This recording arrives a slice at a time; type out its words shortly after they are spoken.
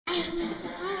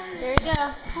There you go.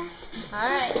 All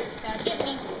right, now get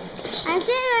me. I'm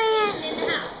doing it. In the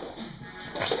house.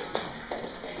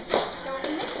 Don't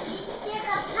miss me. There's a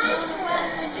pencil.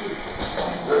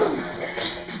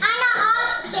 I know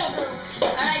obstacles.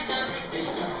 All right, Dominic.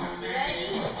 Ready?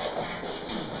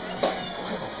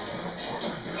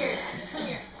 Here, come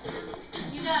here.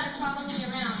 You gotta follow me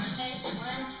around, okay?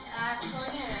 One,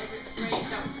 pulling it. Just ready,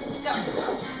 go. Go.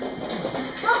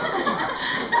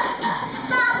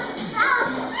 Stop.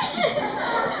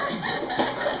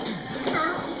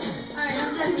 All right,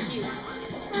 I'm done with you.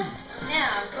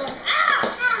 Now, go.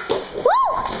 Ah! Woo!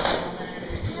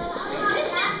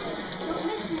 Don't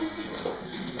miss me.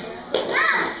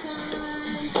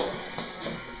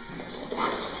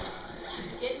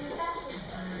 Get in the bathroom.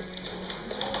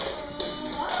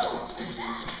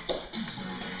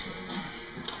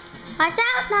 Watch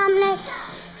out, Dominic.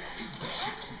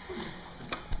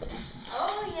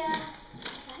 Oh, yeah.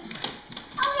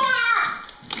 Oh, yeah.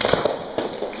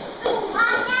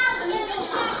 Watch out. Let me There's get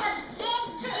you. a big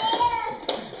bear.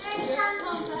 There's some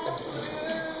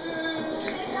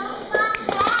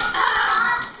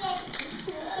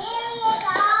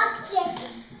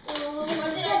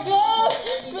What did I do?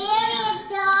 Give me the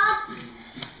bear.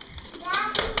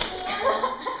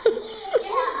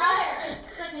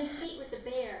 So I can skate with the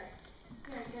bear.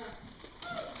 Here I go.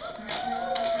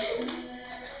 I'm skating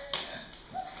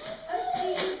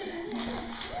with the bear.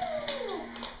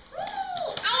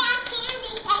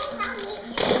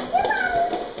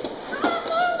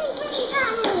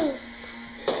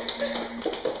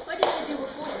 What did I do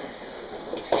before?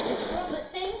 I did the split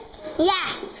thing? Yeah,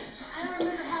 I don't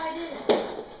remember how I did it.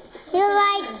 you're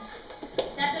like,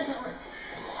 That doesn't work.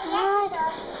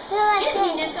 you're like Get me,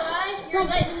 this. Nikolai. You're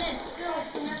letting it go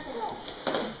for nothing.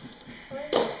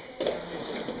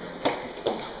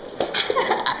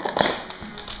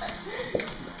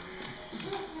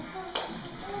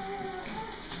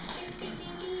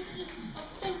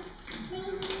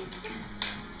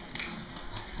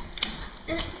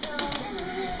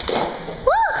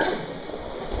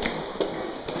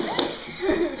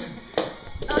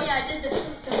 Oh yeah, I did the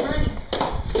running.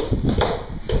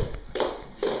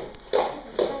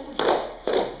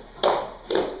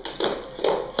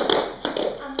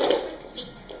 I'm gonna quick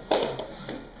skate.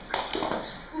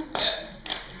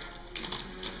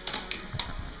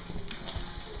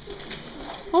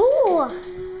 Ooh,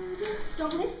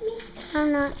 Don't miss me.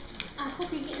 I'm not. I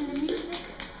hope you're getting the music.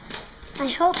 I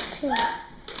hope to.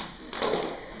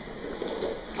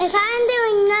 If I'm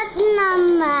doing nothing,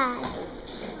 I'm mad.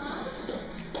 Huh?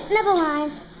 Never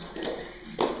mind.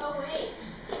 Oh wait.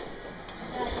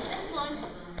 This one.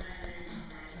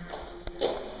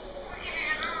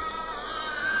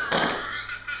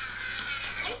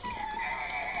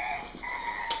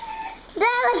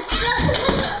 That looks good.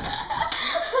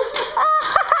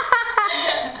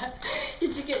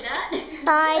 Did you get that?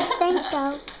 I think so.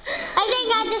 I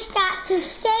think I just got too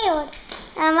scared.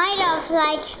 I might have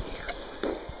like.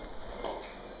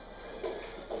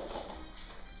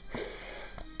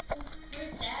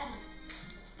 Where's Daddy?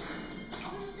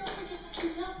 Oh, don't forget to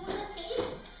jump on the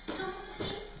skates. Jump on the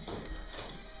skates.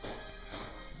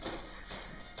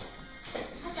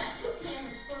 I got 2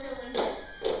 cameras photoing.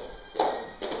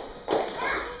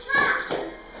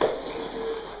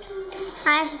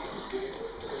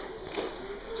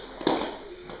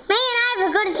 Man, I have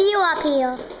a good view up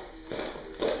here.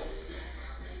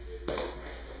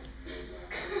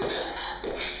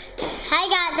 I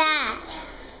got that.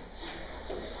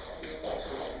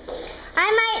 I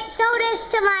might show this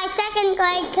to my 2nd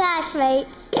grade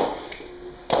classmates.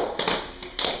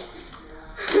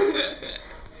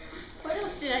 What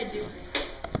else did I do?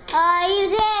 You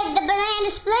did the banana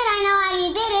split. I know how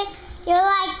you did it. You're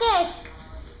like this.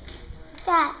 Like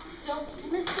that. Don't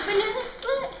miss the banana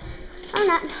split. I'm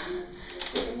not.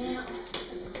 Banana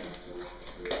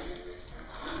split.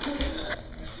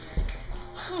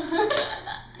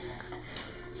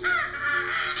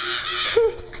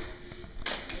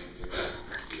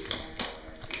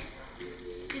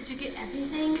 Did you get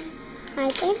everything? I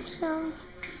think so.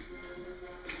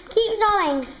 Keep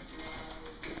going.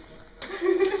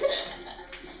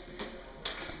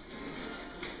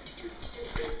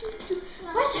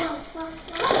 Watch out!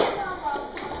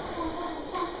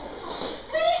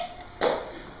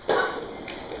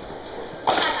 I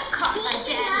got caught by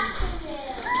Daddy.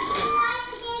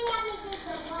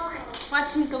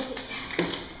 Watch me go get Daddy.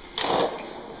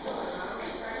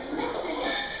 Missing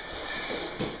it.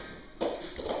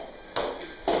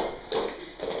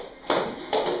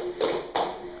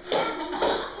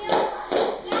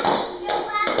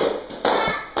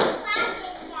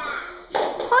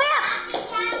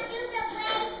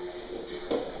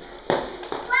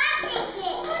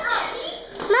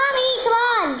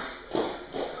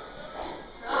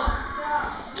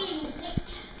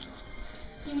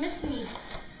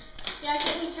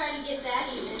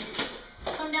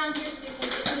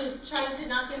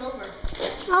 him over.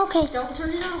 Okay. Don't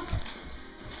turn it off.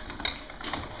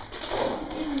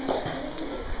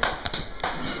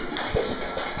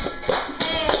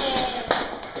 Hey,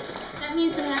 that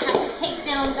means I'm gonna have to take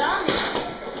down Dominic.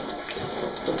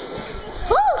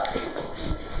 Woo!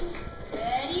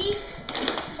 Ready?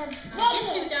 I'll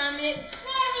get you, Dominic.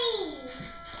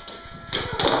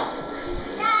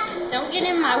 Don't get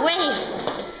in my way.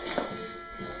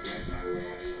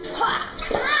 Ha!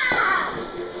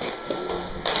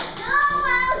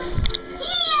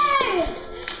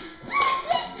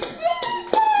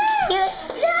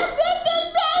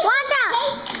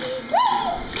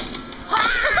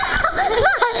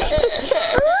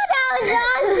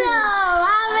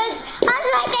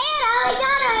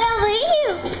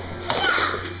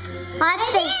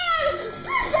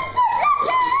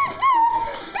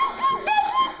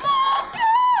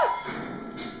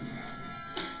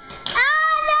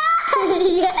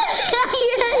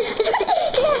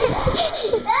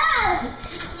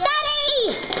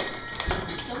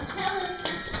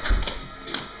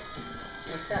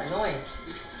 What's that noise?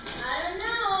 I don't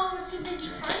know. We're too busy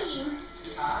partying.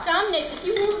 Dominic, if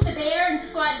you move the bear and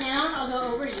squat down, I'll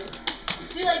go over you.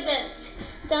 Do like this.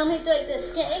 Dominic, do like this,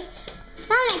 okay?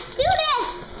 Dominic, do this!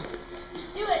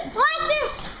 Do it. Watch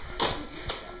this!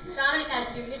 Dominic has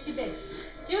to do it. You're too big.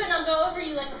 Do it and I'll go over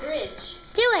you like a bridge.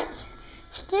 Do it.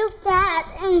 Do that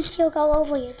and she'll go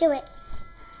over you. Do it.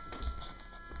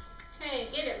 Okay,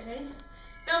 get it. Ready?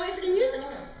 Gotta wait for the music.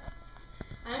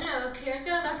 I don't know. Here it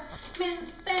goes. Bam,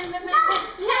 bam, bam, bam, bam.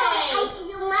 Hey!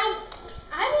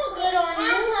 I will good on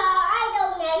you.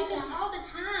 I do this all the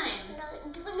time.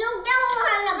 Come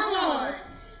on.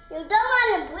 You don't want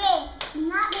to break.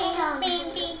 Not Bing, big on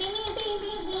bing, bing, bing, bing, bing,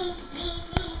 bing, bing,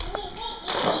 bing, bing, bing.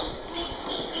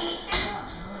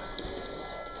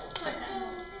 What's that?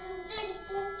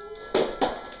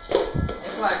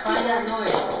 Nikolai, find that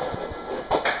noise.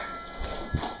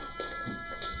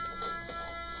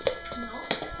 No.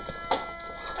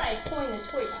 It's probably a toy in the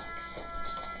toy box.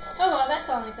 Oh well, that's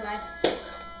all, Nikolai.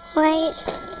 Wait.